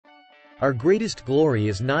Our greatest glory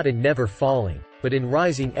is not in never falling, but in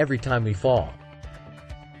rising every time we fall.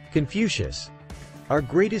 Confucius. Our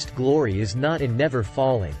greatest glory is not in never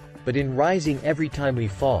falling, but in rising every time we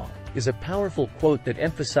fall, is a powerful quote that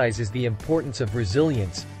emphasizes the importance of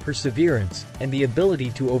resilience, perseverance, and the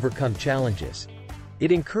ability to overcome challenges.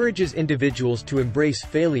 It encourages individuals to embrace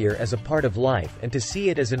failure as a part of life and to see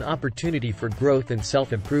it as an opportunity for growth and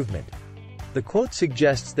self-improvement. The quote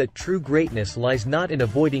suggests that true greatness lies not in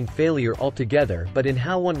avoiding failure altogether but in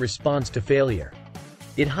how one responds to failure.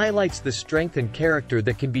 It highlights the strength and character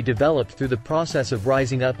that can be developed through the process of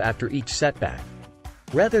rising up after each setback.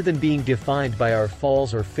 Rather than being defined by our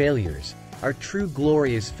falls or failures, our true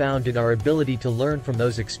glory is found in our ability to learn from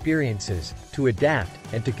those experiences, to adapt,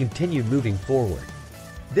 and to continue moving forward.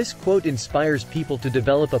 This quote inspires people to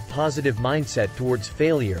develop a positive mindset towards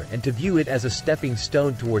failure and to view it as a stepping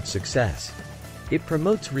stone towards success. It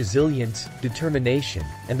promotes resilience, determination,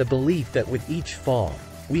 and the belief that with each fall,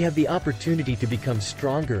 we have the opportunity to become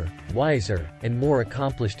stronger, wiser, and more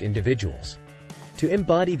accomplished individuals. To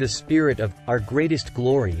embody the spirit of "our greatest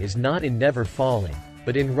glory is not in never falling,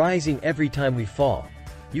 but in rising every time we fall,"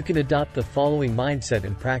 you can adopt the following mindset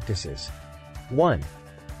and practices. 1.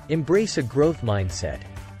 Embrace a growth mindset.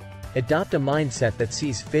 Adopt a mindset that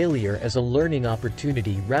sees failure as a learning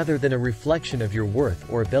opportunity rather than a reflection of your worth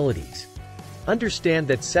or abilities. Understand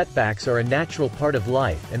that setbacks are a natural part of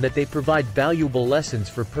life and that they provide valuable lessons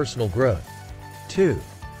for personal growth. 2.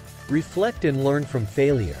 Reflect and learn from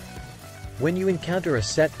failure. When you encounter a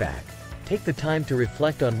setback, take the time to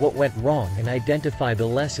reflect on what went wrong and identify the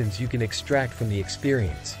lessons you can extract from the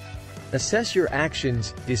experience. Assess your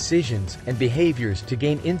actions, decisions, and behaviors to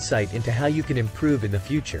gain insight into how you can improve in the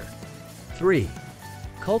future. 3.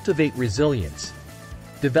 Cultivate resilience.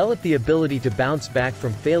 Develop the ability to bounce back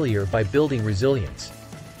from failure by building resilience.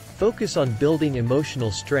 Focus on building emotional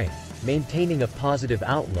strength, maintaining a positive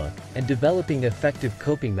outlook, and developing effective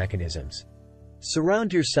coping mechanisms.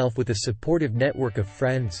 Surround yourself with a supportive network of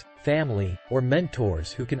friends, family, or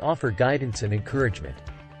mentors who can offer guidance and encouragement.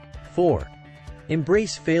 4.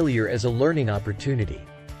 Embrace failure as a learning opportunity.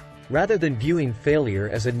 Rather than viewing failure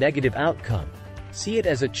as a negative outcome, see it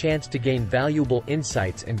as a chance to gain valuable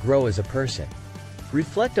insights and grow as a person.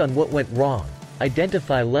 Reflect on what went wrong,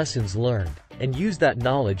 identify lessons learned, and use that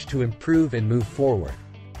knowledge to improve and move forward.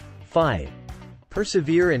 5.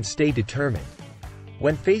 Persevere and stay determined.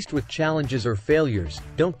 When faced with challenges or failures,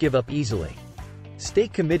 don't give up easily. Stay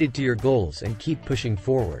committed to your goals and keep pushing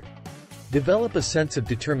forward. Develop a sense of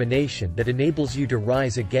determination that enables you to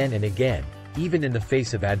rise again and again, even in the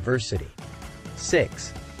face of adversity.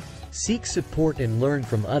 6. Seek support and learn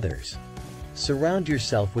from others. Surround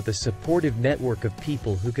yourself with a supportive network of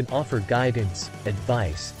people who can offer guidance,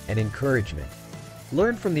 advice, and encouragement.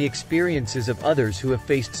 Learn from the experiences of others who have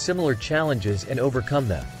faced similar challenges and overcome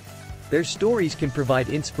them. Their stories can provide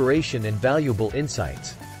inspiration and valuable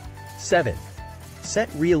insights. 7. Set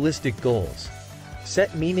realistic goals.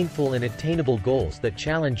 Set meaningful and attainable goals that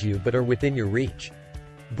challenge you but are within your reach.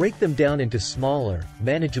 Break them down into smaller,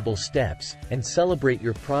 manageable steps, and celebrate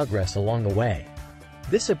your progress along the way.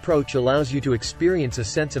 This approach allows you to experience a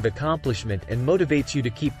sense of accomplishment and motivates you to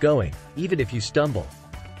keep going, even if you stumble.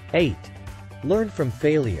 8. Learn from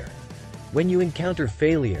failure. When you encounter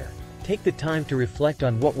failure, take the time to reflect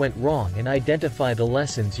on what went wrong and identify the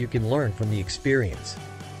lessons you can learn from the experience.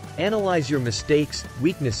 Analyze your mistakes,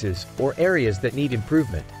 weaknesses, or areas that need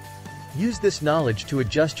improvement. Use this knowledge to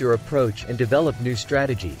adjust your approach and develop new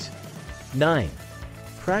strategies. 9.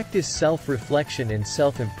 Practice self-reflection and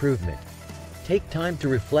self-improvement. Take time to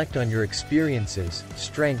reflect on your experiences,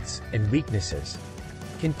 strengths, and weaknesses.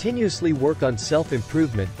 Continuously work on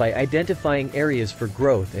self-improvement by identifying areas for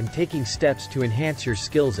growth and taking steps to enhance your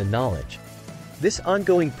skills and knowledge. This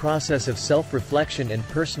ongoing process of self-reflection and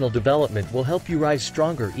personal development will help you rise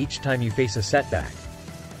stronger each time you face a setback.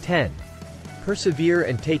 10. Persevere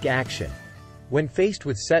and take action. When faced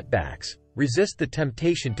with setbacks, resist the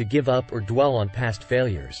temptation to give up or dwell on past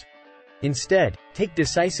failures. Instead, take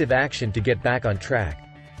decisive action to get back on track.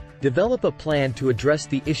 Develop a plan to address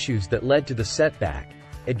the issues that led to the setback,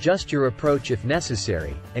 adjust your approach if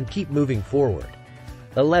necessary, and keep moving forward.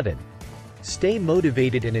 11. Stay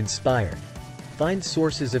motivated and inspired. Find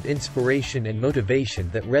sources of inspiration and motivation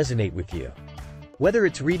that resonate with you. Whether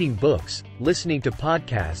it's reading books, listening to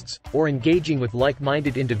podcasts, or engaging with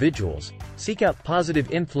like-minded individuals, seek out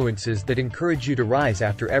positive influences that encourage you to rise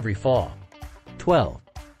after every fall. 12.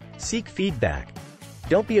 Seek feedback.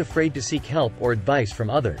 Don't be afraid to seek help or advice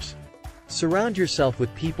from others. Surround yourself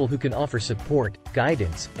with people who can offer support,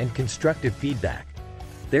 guidance, and constructive feedback.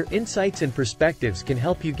 Their insights and perspectives can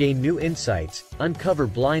help you gain new insights, uncover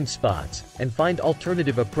blind spots, and find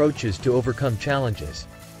alternative approaches to overcome challenges.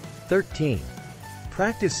 13.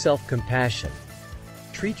 Practice self-compassion.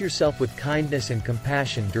 Treat yourself with kindness and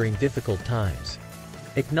compassion during difficult times.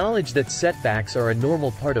 Acknowledge that setbacks are a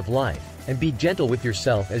normal part of life, and be gentle with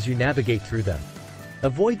yourself as you navigate through them.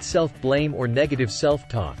 Avoid self-blame or negative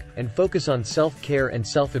self-talk, and focus on self-care and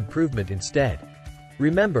self-improvement instead.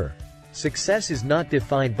 Remember, success is not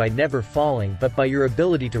defined by never falling but by your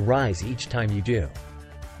ability to rise each time you do.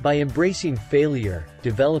 By embracing failure,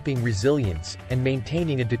 developing resilience, and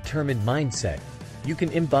maintaining a determined mindset, you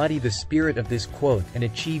can embody the spirit of this quote and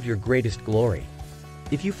achieve your greatest glory.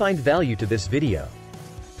 If you find value to this video,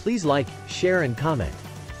 please like, share and comment.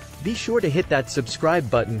 Be sure to hit that subscribe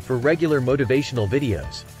button for regular motivational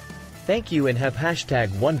videos. Thank you and have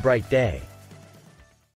 #OneBrightDay.